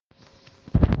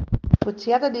With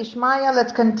Siyata Dishmaya,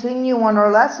 let's continue on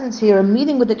our lessons here, a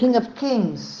meeting with the King of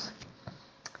Kings.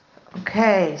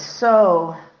 Okay,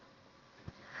 so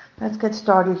let's get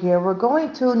started here. We're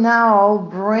going to now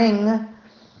bring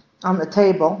on the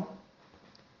table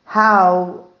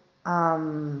how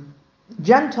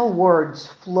gentle words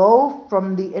flow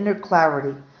from the inner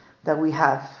clarity that we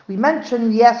have. We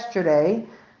mentioned yesterday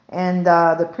and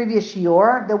the previous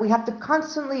shiur that we have to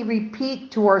constantly repeat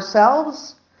to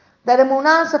ourselves that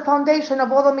emunah is the foundation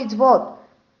of all the mitzvot.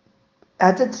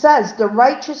 As it says, the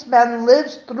righteous man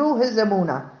lives through his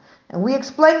emunah. And we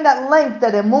explained at length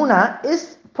that emunah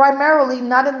is primarily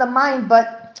not in the mind,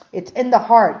 but it's in the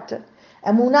heart.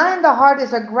 Emunah in the heart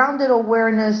is a grounded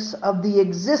awareness of the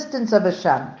existence of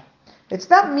Hashem. It's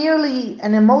not merely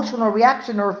an emotional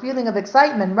reaction or a feeling of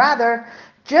excitement. Rather,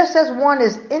 just as one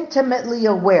is intimately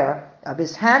aware of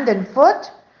his hand and foot,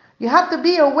 you have to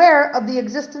be aware of the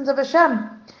existence of Hashem.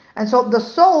 And so the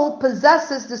soul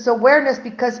possesses this awareness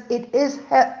because it is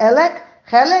Chelek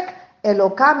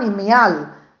Elokam Mial,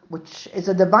 which is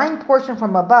a divine portion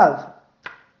from above.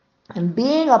 And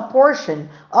being a portion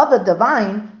of the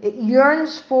divine, it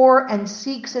yearns for and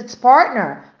seeks its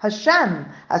partner, Hashem.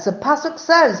 As the Pasuk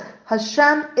says,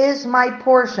 Hashem is my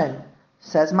portion,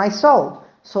 says my soul.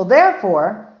 So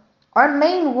therefore, our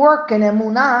main work in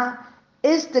Emunah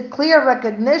is the clear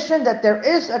recognition that there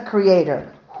is a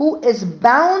Creator who is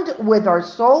bound with our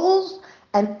souls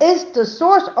and is the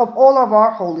source of all of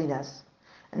our holiness.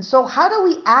 And so how do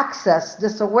we access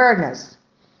this awareness?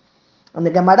 In the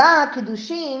Gemara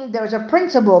Kiddushin, there's a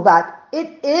principle that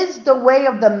it is the way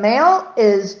of the male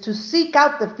is to seek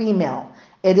out the female.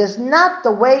 It is not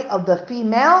the way of the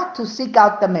female to seek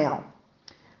out the male.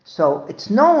 So it's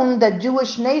known that the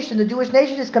Jewish nation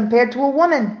is compared to a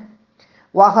woman,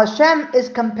 while Hashem is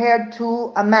compared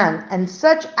to a man, and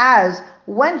such as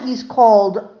when he's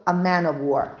called a man of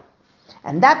war.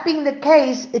 And that being the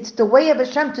case, it's the way of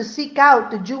Hashem to seek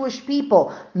out the Jewish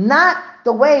people, not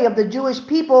the way of the Jewish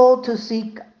people to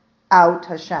seek out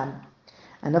Hashem.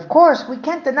 And of course, we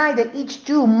can't deny that each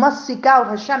Jew must seek out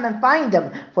Hashem and find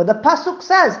Him. For the Pasuk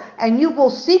says, and you will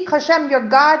seek Hashem your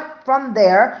God from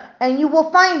there, and you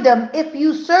will find Him if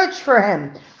you search for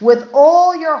Him with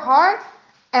all your heart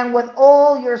and with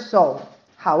all your soul.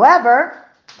 However,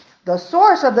 the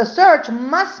source of the search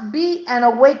must be an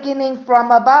awakening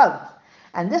from above.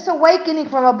 And this awakening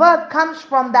from above comes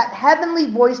from that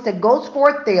heavenly voice that goes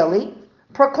forth daily,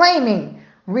 proclaiming,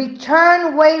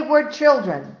 return wayward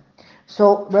children.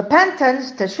 So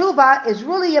repentance, teshuvah, is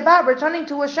really about returning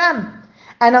to Hashem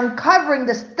and uncovering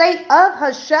the state of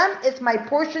Hashem is my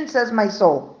portion, says my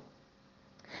soul.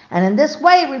 And in this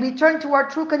way we return to our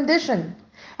true condition.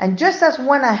 And just as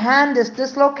when a hand is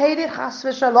dislocated, chas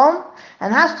v'shalom,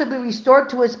 and has to be restored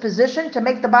to its position to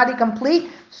make the body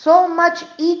complete, so much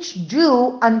each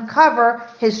Jew uncover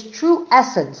his true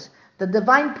essence, the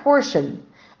divine portion.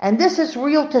 And this is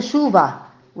real teshuvah,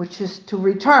 which is to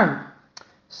return.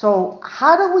 So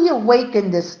how do we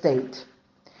awaken this state?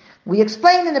 We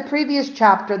explained in the previous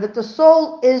chapter that the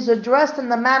soul is addressed in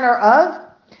the manner of,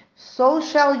 so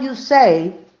shall you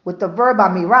say, with the verb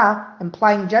amirah,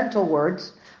 implying gentle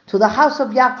words, to the house of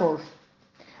Yaakov.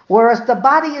 Whereas the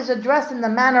body is addressed in the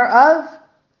manner of,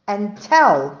 and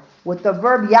tell, with the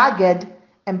verb yaged,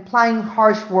 implying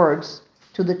harsh words,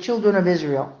 to the children of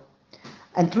Israel.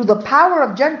 And through the power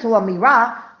of gentle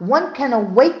amirah, one can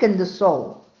awaken the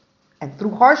soul. And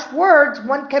through harsh words,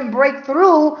 one can break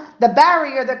through the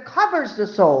barrier that covers the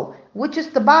soul, which is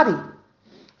the body.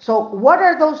 So what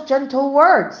are those gentle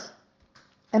words?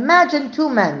 Imagine two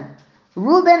men,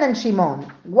 Reuben and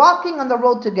Shimon, walking on the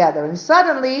road together, and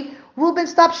suddenly Reuben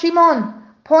stops Shimon,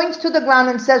 points to the ground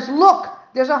and says, look,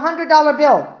 there's a $100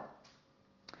 bill.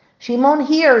 Shimon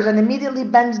hears and immediately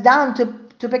bends down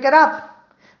to pick it up.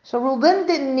 So Reuben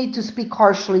didn't need to speak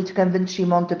harshly to convince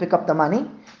Shimon to pick up the money.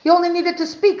 He only needed to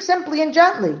speak simply and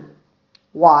gently.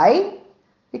 Why?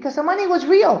 Because the money was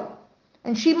real.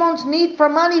 And Shimon's need for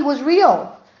money was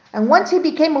real. And once he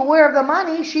became aware of the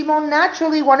money, Shimon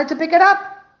naturally wanted to pick it up.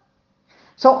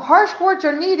 So harsh words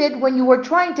are needed when you are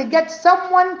trying to get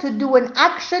someone to do an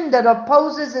action that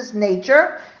opposes his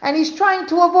nature, and he's trying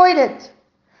to avoid it.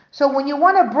 So when you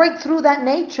want to break through that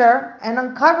nature and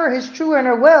uncover his true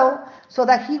inner will so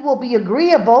that he will be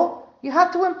agreeable, you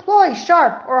have to employ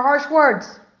sharp or harsh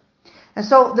words. And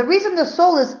so the reason the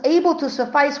soul is able to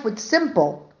suffice with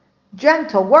simple,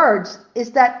 gentle words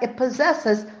is that it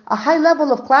possesses a high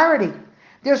level of clarity.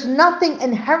 There's nothing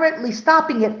inherently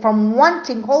stopping it from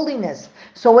wanting holiness.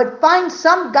 So it finds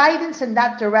some guidance in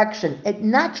that direction. It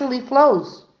naturally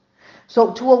flows.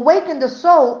 So to awaken the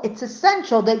soul, it's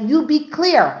essential that you be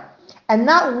clear and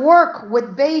not work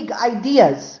with vague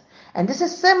ideas. And this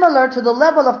is similar to the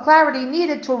level of clarity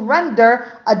needed to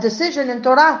render a decision in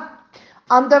Torah.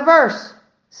 On the verse,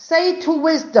 say to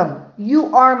wisdom,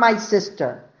 you are my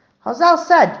sister. Chazal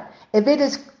said, if it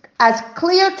is as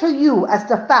clear to you as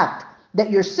the fact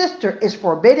that your sister is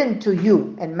forbidden to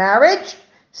you in marriage,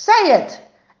 say it.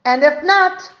 And if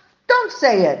not, don't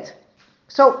say it.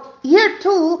 So here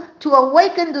too, to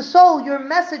awaken the soul, your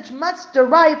message must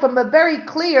derive from a very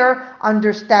clear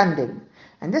understanding.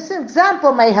 And this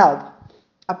example may help.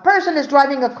 A person is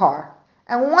driving a car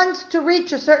and wants to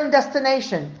reach a certain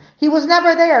destination. He was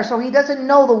never there, so he doesn't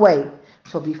know the way.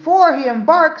 So before he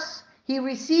embarks, he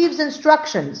receives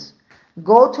instructions.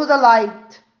 Go to the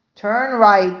light, turn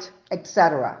right,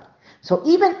 etc. So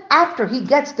even after he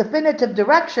gets definitive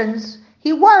directions,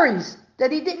 he worries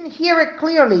that he didn't hear it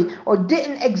clearly or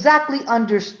didn't exactly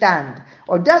understand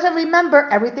or doesn't remember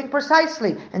everything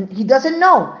precisely, and he doesn't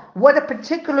know what a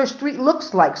particular street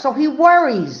looks like. So he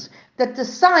worries that the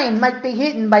sign might be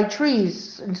hidden by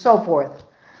trees and so forth.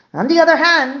 On the other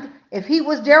hand, if he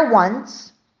was there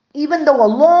once, even though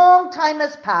a long time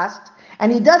has passed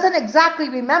and he doesn't exactly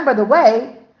remember the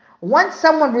way, once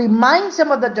someone reminds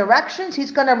him of the directions,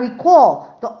 he's going to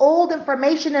recall the old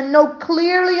information and know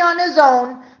clearly on his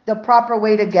own the proper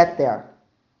way to get there.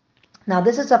 Now,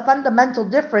 this is a fundamental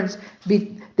difference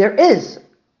there is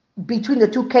between the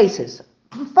two cases.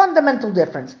 Fundamental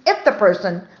difference. If the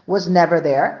person was never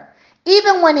there,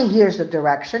 even when he hears the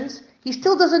directions, he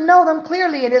still doesn't know them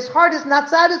clearly and his heart is not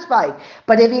satisfied.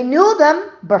 But if he knew them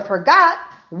but forgot,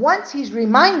 once he's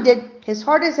reminded, his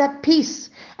heart is at peace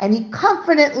and he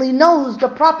confidently knows the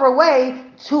proper way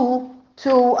to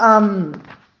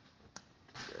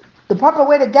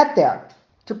get there,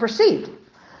 to proceed.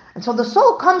 And so the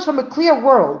soul comes from a clear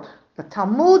world. The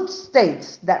Talmud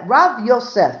states that Rav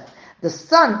Yosef, the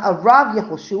son of Rav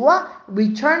Yehoshua,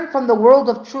 returned from the world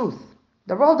of truth,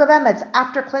 the world of Emetz,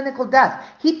 after clinical death.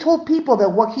 He told people that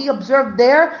what he observed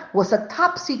there was a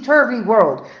topsy-turvy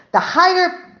world. The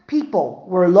higher people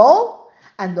were low,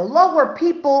 and the lower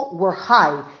people were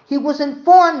high. He was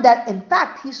informed that, in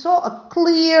fact, he saw a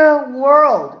clear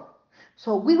world.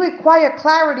 So we require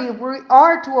clarity if we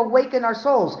are to awaken our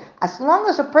souls. As long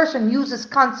as a person uses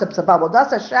concepts of Avodas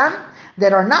Hashem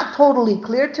that are not totally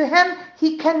clear to him,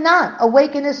 he cannot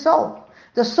awaken his soul.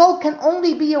 The soul can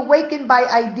only be awakened by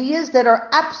ideas that are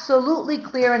absolutely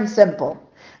clear and simple.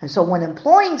 And so when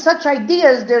employing such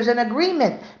ideas, there's an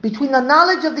agreement between the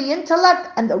knowledge of the intellect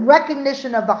and the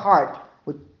recognition of the heart,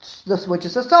 which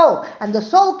is the soul. And the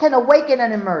soul can awaken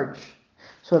and emerge.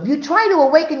 So if you try to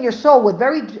awaken your soul with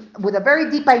a very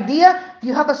deep idea,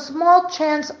 you have a small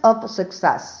chance of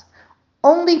success.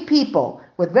 Only people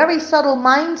with very subtle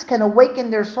minds can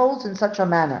awaken their souls in such a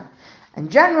manner. And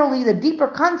generally, the deeper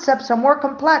concepts are more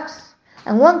complex,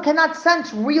 and one cannot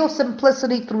sense real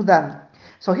simplicity through them.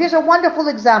 So here's a wonderful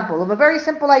example of a very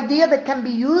simple idea that can be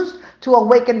used to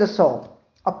awaken the soul.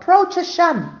 Approach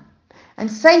Hashem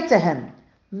and say to him,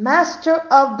 Master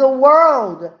of the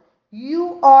world,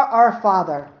 you are our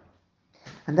Father.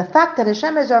 And the fact that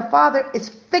Hashem is our Father is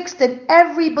fixed in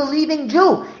every believing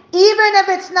Jew. Even if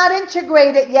it's not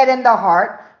integrated yet in the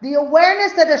heart, the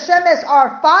awareness that Hashem is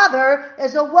our Father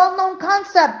is a well-known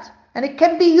concept, and it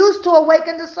can be used to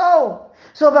awaken the soul.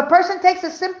 So if a person takes a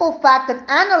simple fact and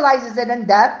analyzes it in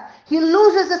depth, he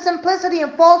loses the simplicity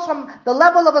and falls from the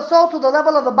level of a soul to the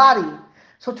level of the body.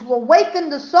 So to awaken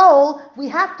the soul, we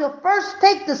have to first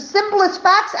take the simplest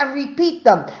facts and repeat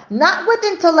them, not with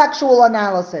intellectual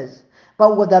analysis,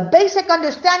 but with a basic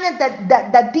understanding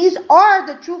that these are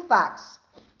the true facts.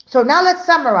 So now let's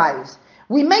summarize.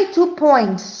 We made 2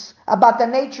 points about the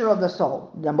nature of the soul.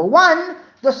 Number 1,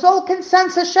 the soul can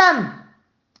sense Hashem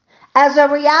as a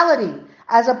reality,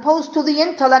 as opposed to the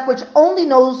intellect, which only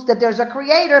knows that there's a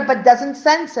creator but doesn't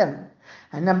sense him.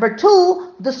 And number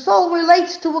 2, the soul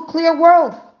relates to a clear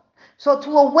world. So to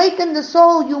awaken the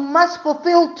soul, you must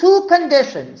fulfill 2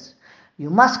 conditions. You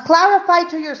must clarify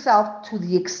to yourself, to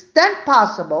the extent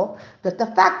possible, that the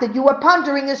fact that you are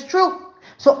pondering is true.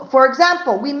 So, for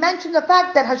example, we mentioned the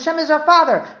fact that Hashem is our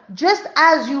Father. Just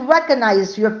as you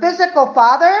recognize your physical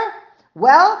father,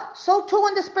 well, so too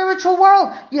in the spiritual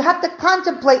world. You have to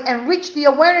contemplate and reach the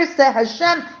awareness that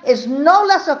Hashem is no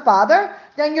less a father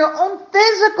than your own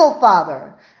physical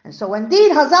father. And so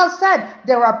indeed, Hazal said,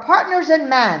 there are partners in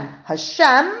man,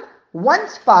 Hashem,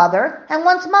 one's father, and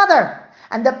one's mother.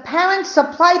 And the parents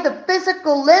supply the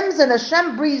physical limbs, and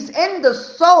Hashem breathes in the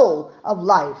soul of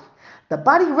life. The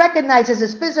body recognizes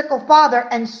his physical father,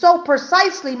 and so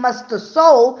precisely must the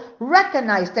soul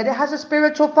recognize that it has a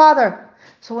spiritual father.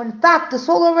 So in fact, the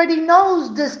soul already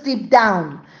knows this deep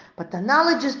down. but the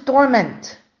knowledge is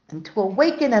dormant. And to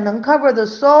awaken and uncover the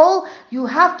soul, you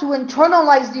have to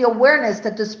internalize the awareness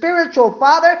that the spiritual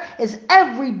father is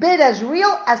every bit as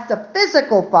real as the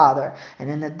physical father. And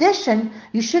in addition,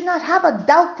 you should not have a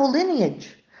doubtful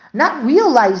lineage, not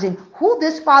realizing who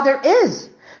this father is.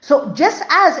 So just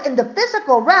as in the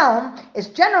physical realm, it's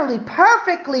generally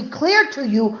perfectly clear to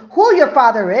you who your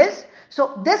father is,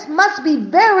 so this must be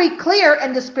very clear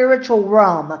in the spiritual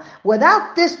realm.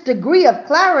 Without this degree of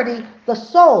clarity, the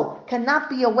soul cannot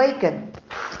be awakened.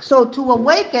 So to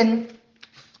awaken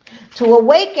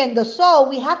the soul,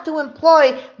 we have to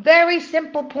employ very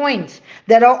simple points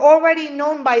that are already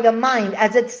known by the mind,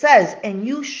 as it says, and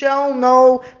you shall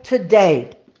know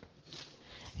today.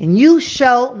 And you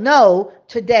shall know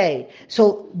today.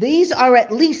 So these are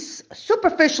at least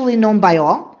superficially known by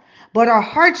all, but our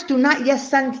hearts do not yet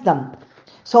sense them.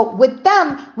 So with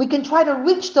them, we can try to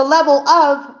reach the level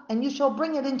of, and you shall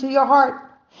bring it into your heart.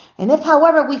 And if,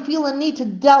 however, we feel a need to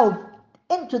delve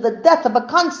into the depth of a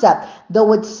concept,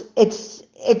 though it's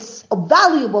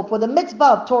valuable for the mitzvah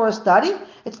of Torah study,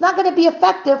 it's not going to be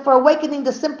effective for awakening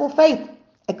the simple faith,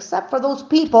 except for those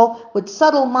people with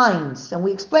subtle minds. And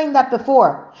we explained that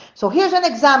before. So here's an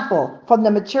example from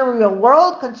the material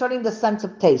world concerning the sense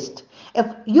of taste. If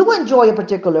you enjoy a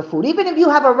particular food, even if you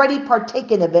have already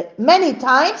partaken of it many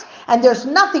times, and there's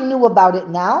nothing new about it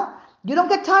now, you don't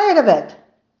get tired of it.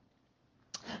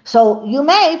 So you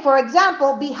may, for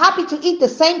example, be happy to eat the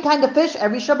same kind of fish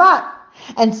every Shabbat.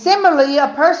 And similarly, a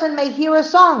person may hear a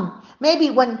song, maybe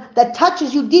when that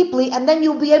touches you deeply, and then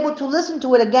you'll be able to listen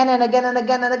to it again and again and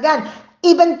again and again,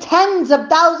 even tens of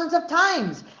thousands of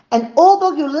times. And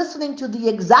although you're listening to the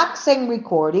exact same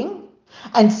recording,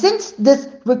 and since this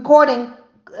recording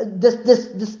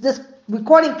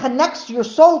connects your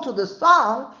soul to the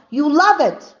song, you love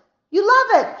it. You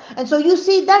love it. And so you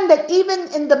see then that even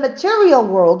in the material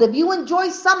world, if you enjoy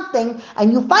something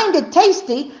and you find it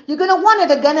tasty, you're going to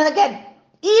want it again and again.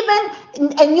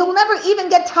 And you'll never even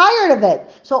get tired of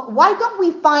it. So why don't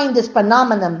we find this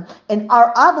phenomenon in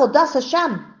our Avodas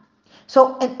Hashem?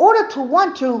 So in order to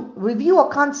want to review a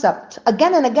concept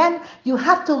again and again, you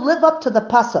have to live up to the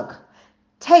pasuk.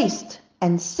 Taste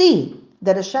and see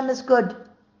that Hashem is good.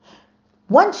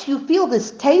 Once you feel this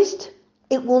taste,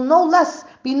 it will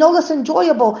be no less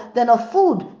enjoyable than a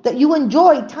food that you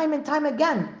enjoy time and time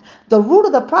again. The root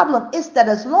of the problem is that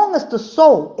as long as the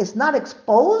soul is not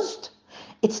exposed,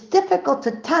 it's difficult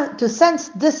to sense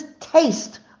this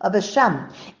taste of Hashem.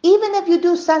 Even if you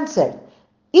do sense it,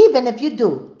 even if you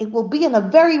do, it will be in a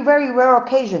very, very rare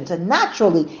occasions. And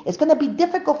naturally, it's going to be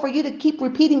difficult for you to keep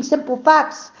repeating simple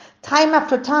facts time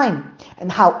after time.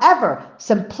 And however,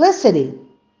 simplicity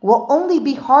will only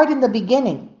be hard in the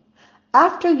beginning.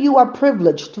 After you are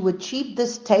privileged to achieve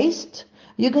this taste,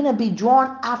 you're going to be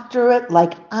drawn after it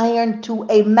like iron to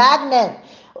a magnet.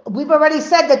 We've already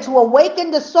said that to awaken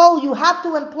the soul, you have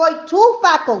to employ two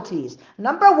faculties.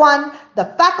 Number one, the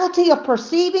faculty of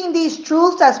perceiving these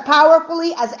truths as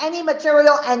powerfully as any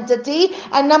material entity.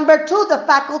 And number two, the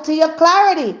faculty of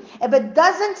clarity. If it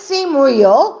doesn't seem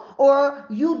real, or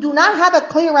you do not have a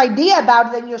clear idea about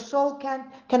it, then your soul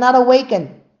cannot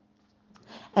awaken.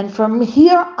 And from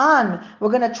here on,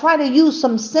 we're going to try to use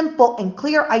some simple and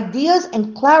clear ideas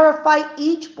and clarify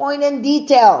each point in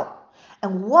detail.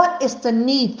 And what is the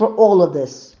need for all of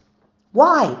this?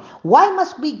 Why? Why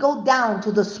must we go down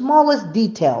to the smallest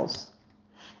details?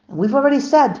 And we've already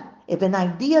said, if an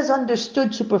idea is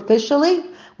understood superficially,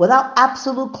 without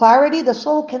absolute clarity, the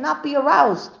soul cannot be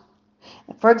aroused.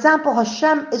 For example,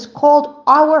 Hashem is called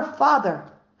our Father.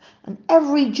 And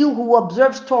every Jew who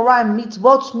observes Torah and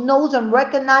mitzvot knows and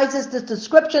recognizes this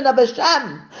description of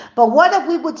Hashem. But what if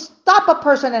we would stop a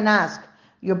person and ask,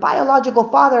 your biological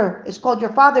father is called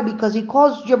your father because he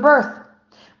caused your birth.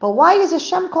 But why is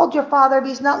Hashem called your father if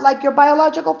he's not like your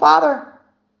biological father?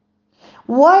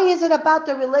 Why is it about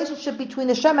the relationship between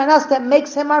Hashem and us that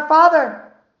makes him our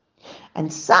father?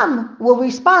 And some will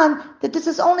respond that this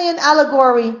is only an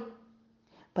allegory.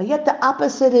 But yet the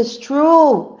opposite is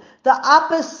true. The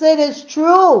opposite is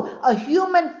true. A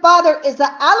human father is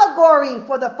an allegory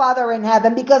for the Father in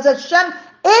heaven because Hashem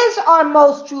is our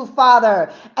most true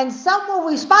Father. And some will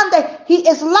respond that he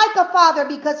is like a father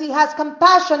because he has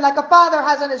compassion like a father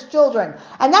has on his children.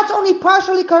 And that's only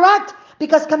partially correct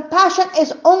because compassion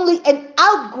is only an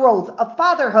outgrowth of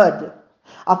fatherhood.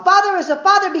 A father is a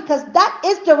father because that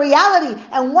is the reality.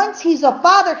 And once he's a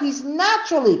father, he's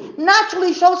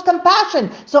naturally shows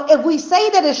compassion. So if we say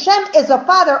that Hashem is a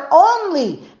father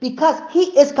only because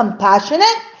he is compassionate,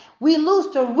 we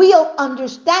lose the real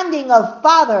understanding of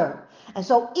father. And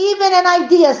so even an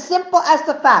idea simple as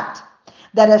the fact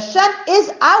that Hashem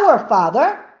is our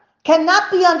Father cannot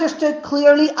be understood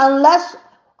clearly unless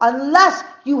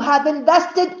you have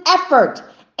invested effort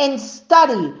in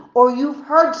study or you've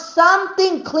heard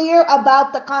something clear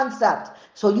about the concept.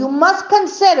 So you must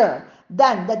consider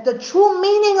then that the true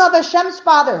meaning of Hashem's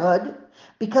fatherhood,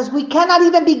 because we cannot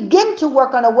even begin to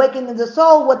work on awakening the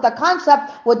soul with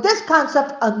this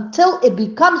concept until it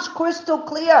becomes crystal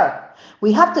clear.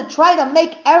 We have to try to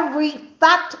make every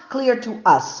fact clear to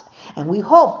us. And we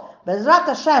hope, Bezrat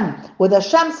Hashem, with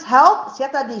Hashem's help,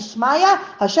 Siyata Dishmaya,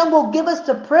 Hashem will give us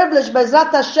the privilege,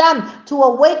 Bezrat Hashem, to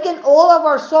awaken all of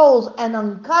our souls and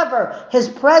uncover His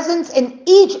presence in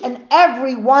each and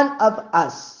every one of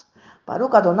us.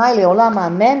 Baruch Adonai Leolam,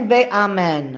 Amen ve'amen.